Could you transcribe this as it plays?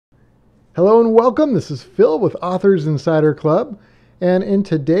Hello and welcome. This is Phil with Authors Insider Club. And in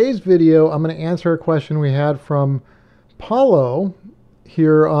today's video, I'm going to answer a question we had from Paulo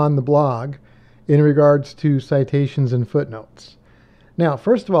here on the blog in regards to citations and footnotes. Now,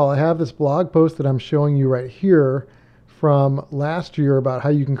 first of all, I have this blog post that I'm showing you right here from last year about how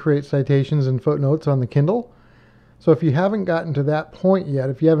you can create citations and footnotes on the Kindle. So if you haven't gotten to that point yet,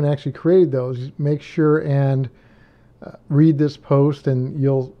 if you haven't actually created those, make sure and read this post and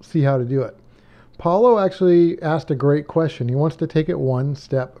you'll see how to do it. Paulo actually asked a great question. He wants to take it one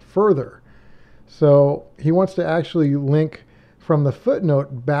step further. So he wants to actually link from the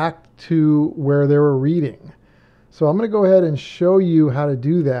footnote back to where they were reading. So I'm going to go ahead and show you how to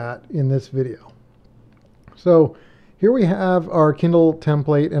do that in this video. So here we have our Kindle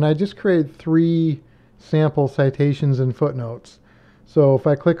template, and I just created 3 sample citations and footnotes. So if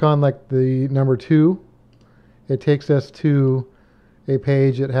I click on like the number 2, it takes us to a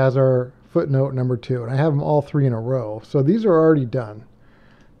page that has our footnote number 2, and I have them all 3 in a row. So these are already done.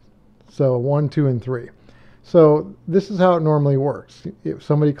 So 1, 2, and 3. So this is how it normally works. If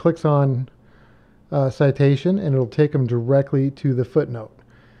somebody clicks on citation, and it'll take them directly to the footnote.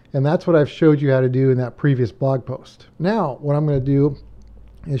 And that's what I've showed you how to do in that previous blog post. Now, what I'm going to do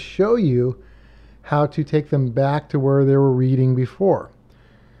is show you how to take them back to where they were reading before.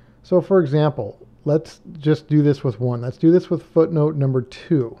 So for example, let's just do this with one. Let's do this with footnote number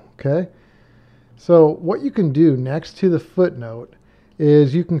 2, okay? So what you can do next to the footnote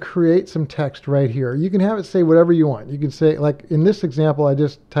is you can create some text right here. You can have it say whatever you want. You can say, like in this example, I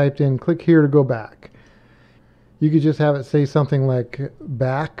just typed in, click here to go back. You could just have it say something like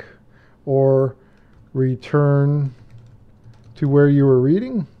back or return to where you were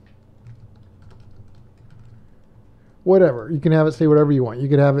reading. Whatever. You can have it say whatever you want. You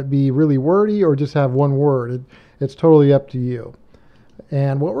could have it be really wordy or just have one word. It's totally up to you.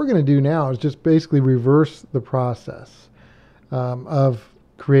 And what we're going to do now is just basically reverse the process of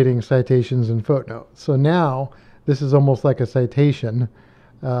creating citations and footnotes. So now this is almost like a citation,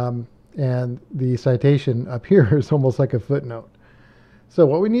 and the citation up here is almost like a footnote. So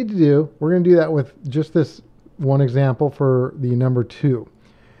what we need to do, we're going to do that with just this one example for the number 2.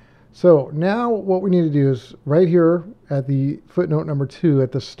 So now what we need to do is right here at the footnote number 2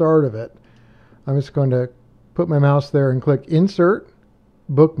 at the start of it, I'm just going to put my mouse there and click Insert,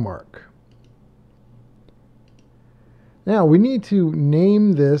 Bookmark. Now we need to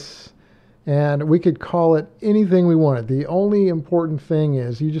name this, and we could call it anything we wanted. The only important thing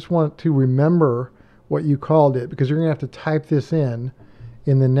is you just want to remember what you called it, because you're going to have to type this in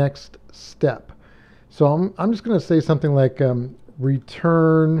the next step. So I'm just going to say something like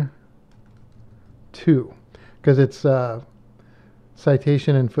return to, because it's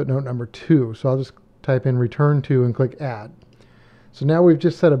citation and footnote number 2. So I'll just type in return to and click add. So now we've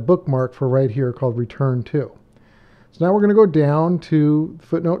just set a bookmark for right here called return to. So now we're going to go down to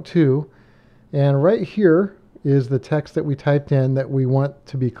footnote 2, and right here is the text that we typed in that we want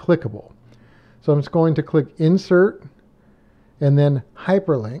to be clickable. So I'm just going to click insert and then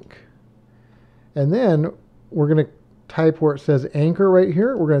hyperlink, and then we're going to type where it says anchor right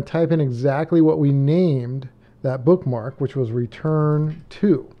here. We're going to type in exactly what we named that bookmark, which was return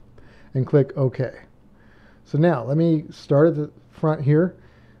to, and click OK. So now let me start at the front here.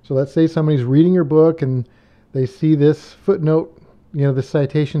 So let's say somebody's reading your book and they see this footnote, the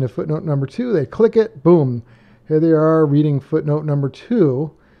citation to footnote number 2. They click it, boom, here they are reading footnote number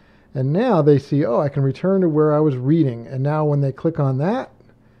 2. And now they see, oh, I can return to where I was reading. And now when they click on that,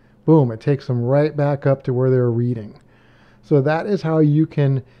 boom, it takes them right back up to where they were reading. So that is how you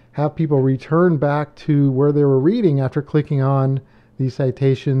can have people return back to where they were reading after clicking on these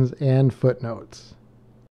citations and footnotes.